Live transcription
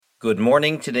Good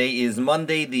morning. Today is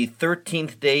Monday, the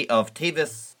 13th day of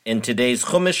Tevis. In today's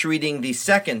Chumash reading, the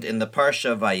second in the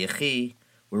Parsha Vayechi,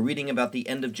 we're reading about the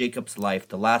end of Jacob's life.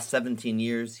 The last 17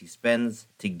 years he spends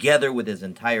together with his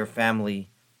entire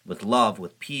family, with love,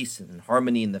 with peace and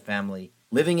harmony in the family,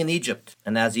 living in Egypt.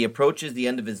 And as he approaches the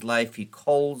end of his life, he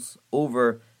calls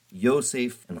over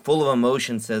Yosef and full of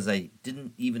emotion says, I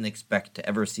didn't even expect to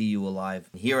ever see you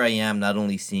alive. And here I am, not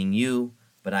only seeing you,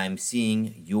 but I am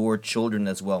seeing your children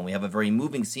as well. And we have a very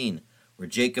moving scene where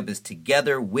Jacob is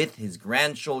together with his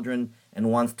grandchildren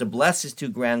and wants to bless his two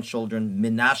grandchildren,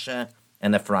 Manasseh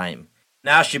and Ephraim.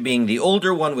 Manasseh, being the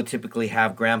older one, would typically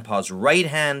have grandpa's right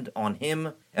hand on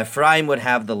him. Ephraim would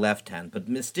have the left hand. But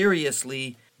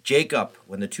mysteriously, Jacob,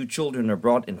 when the two children are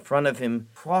brought in front of him,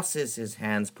 crosses his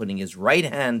hands, putting his right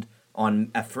hand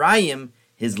on Ephraim,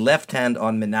 his left hand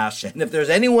on Manasseh. And if there's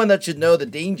anyone that should know the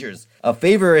dangers of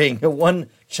favoring one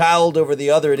child over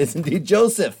the other, it is indeed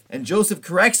Joseph. And Joseph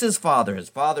corrects his father. His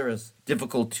father is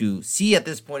difficult to see at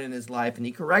this point in his life, and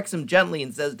he corrects him gently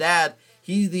and says, Dad,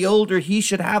 he's the older, he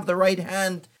should have the right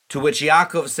hand. To which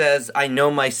Yaakov says, I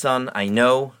know, my son, I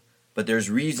know, but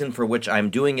there's reason for which I'm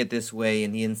doing it this way,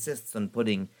 and he insists on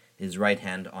putting his right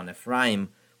hand on Ephraim,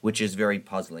 which is very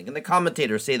puzzling. And the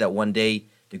commentators say that one day,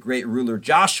 the great ruler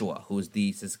Joshua, who is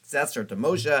the successor to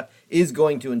Moshe, is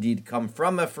going to indeed come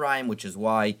from Ephraim, which is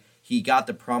why he got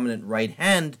the prominent right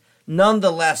hand.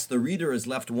 Nonetheless, the reader is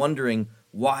left wondering,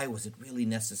 why was it really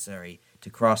necessary to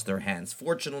cross their hands?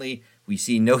 Fortunately, we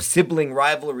see no sibling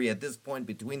rivalry at this point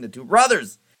between the two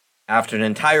brothers. After an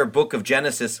entire book of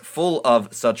Genesis full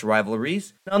of such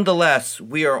rivalries, nonetheless,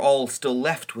 we are all still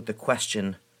left with the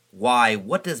question, why?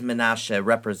 What does Manasseh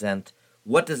represent?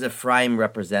 What does Ephraim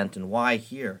represent, and why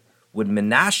here would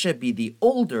Manasseh be the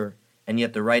older, and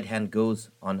yet the right hand goes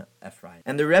on Ephraim?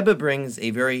 And the Rebbe brings a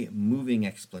very moving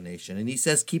explanation, and he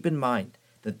says, keep in mind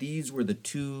that these were the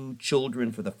two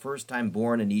children for the first time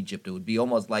born in Egypt. It would be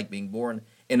almost like being born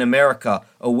in America,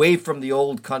 away from the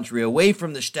old country, away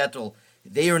from the shtetl.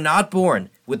 They are not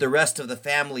born with the rest of the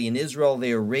family in Israel.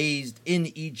 They are raised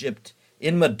in Egypt,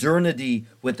 in modernity,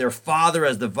 with their father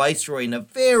as the viceroy, in a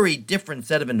very different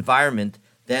set of environment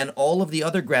than all of the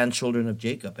other grandchildren of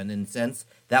Jacob. And in a sense,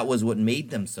 that was what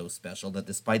made them so special, that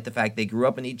despite the fact they grew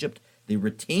up in Egypt, they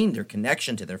retained their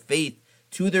connection to their faith,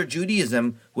 to their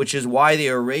Judaism, which is why they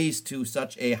are raised to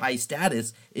such a high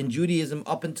status in Judaism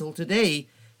up until today.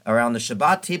 Around the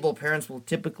Shabbat table, parents will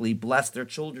typically bless their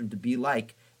children to be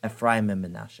like Ephraim and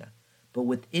Manasseh. But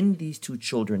within these two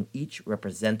children, each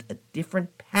represent a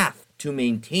different path to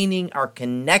maintaining our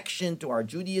connection to our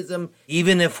Judaism,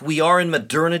 even if we are in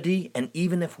modernity and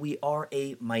even if we are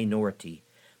a minority.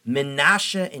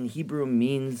 Manasseh in Hebrew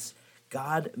means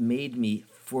God made me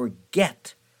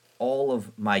forget all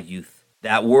of my youth.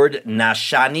 That word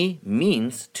nashani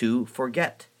means to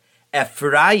forget.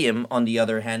 Ephraim, on the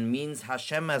other hand, means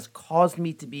Hashem has caused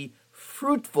me to be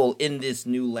fruitful in this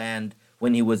new land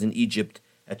when he was in Egypt,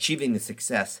 achieving the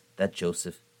success that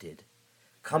Joseph did.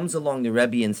 Comes along the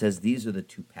Rebbe and says these are the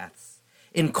two paths.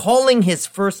 In calling his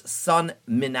first son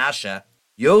Manasseh,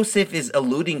 Yosef is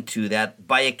alluding to that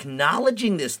by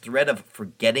acknowledging this thread of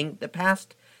forgetting the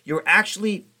past, you're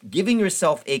actually giving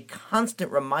yourself a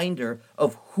constant reminder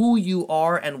of who you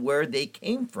are and where they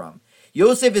came from.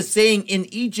 Yosef is saying in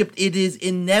Egypt, it is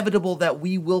inevitable that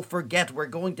we will forget. We're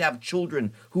going to have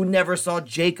children who never saw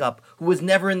Jacob, who was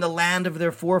never in the land of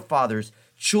their forefathers,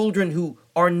 children who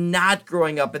are not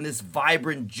growing up in this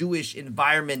vibrant Jewish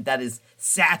environment that is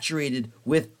saturated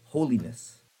with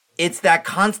holiness. It's that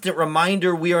constant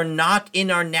reminder we are not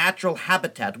in our natural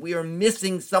habitat. We are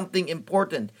missing something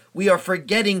important. We are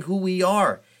forgetting who we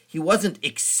are. He wasn't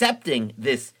accepting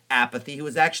this apathy. He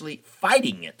was actually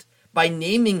fighting it. By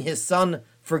naming his son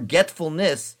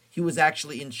Forgetfulness, he was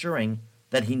actually ensuring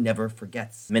that he never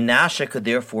forgets. Manasseh could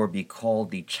therefore be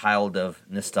called the child of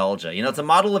nostalgia. It's a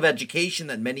model of education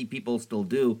that many people still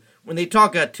do when they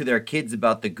talk to their kids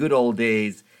about the good old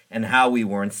days and how we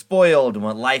weren't spoiled and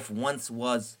what life once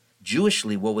was.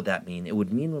 Jewishly, what would that mean? It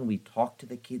would mean when we talk to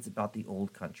the kids about the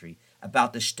old country,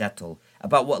 about the shtetl,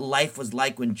 about what life was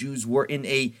like when Jews were in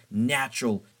a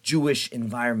natural Jewish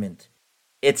environment.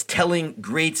 It's telling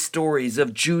great stories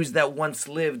of Jews that once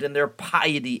lived and their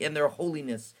piety and their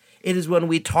holiness. It is when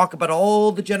we talk about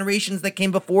all the generations that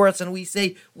came before us and we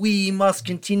say we must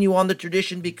continue on the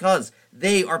tradition because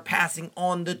they are passing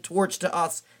on the torch to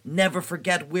us. Never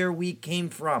forget where we came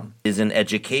from. It is an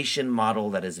education model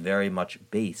that is very much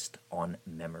based on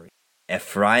memory.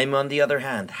 Ephraim, on the other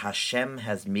hand, Hashem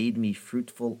has made me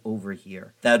fruitful over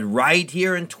here. That right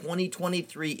here in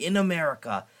 2023 in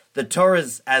America, the Torah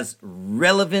is as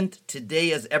relevant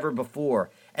today as ever before.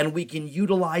 and we can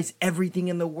utilize everything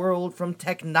in the world from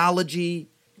technology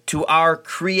to our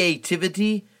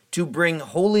creativity to bring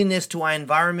holiness to our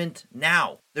environment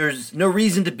now. There's no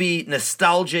reason to be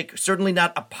nostalgic, certainly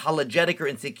not apologetic or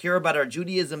insecure about our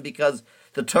Judaism, because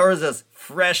the Torah is as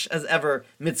fresh as ever,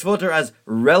 mitzvot are as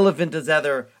relevant as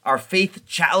ever, our faith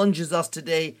challenges us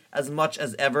today as much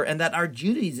as ever, and that our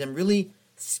Judaism really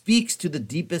speaks to the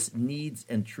deepest needs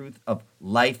and truth of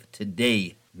life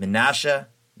today. Menashe,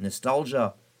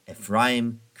 nostalgia;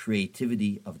 Ephraim,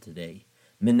 creativity of today.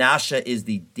 Menashe is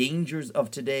the dangers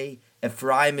of today.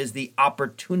 Ephraim is the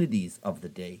opportunities of the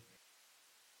day.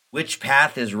 Which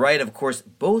path is right? Of course,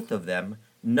 both of them.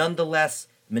 Nonetheless,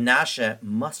 Menashe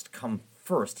must come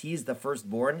first. He is the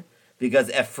firstborn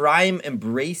because Ephraim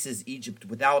embraces Egypt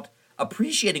without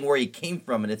appreciating where he came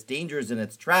from and its dangers and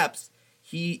its traps.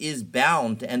 He is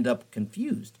bound to end up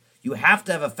confused. You have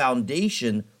to have a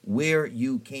foundation where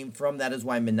you came from. That is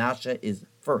why Menashe is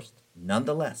first.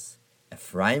 Nonetheless,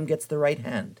 Ephraim gets the right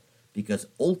hand because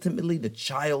ultimately the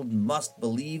child must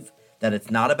believe that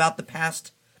it's not about the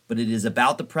past, but it is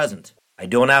about the present. I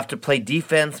don't have to play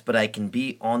defense, but I can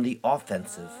be on the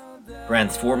offensive,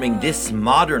 transforming this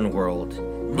modern world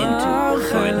into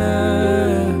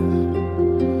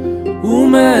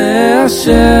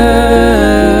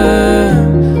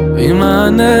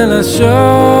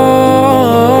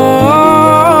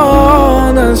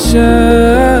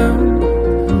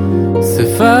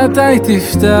שפתי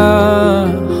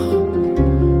תפתח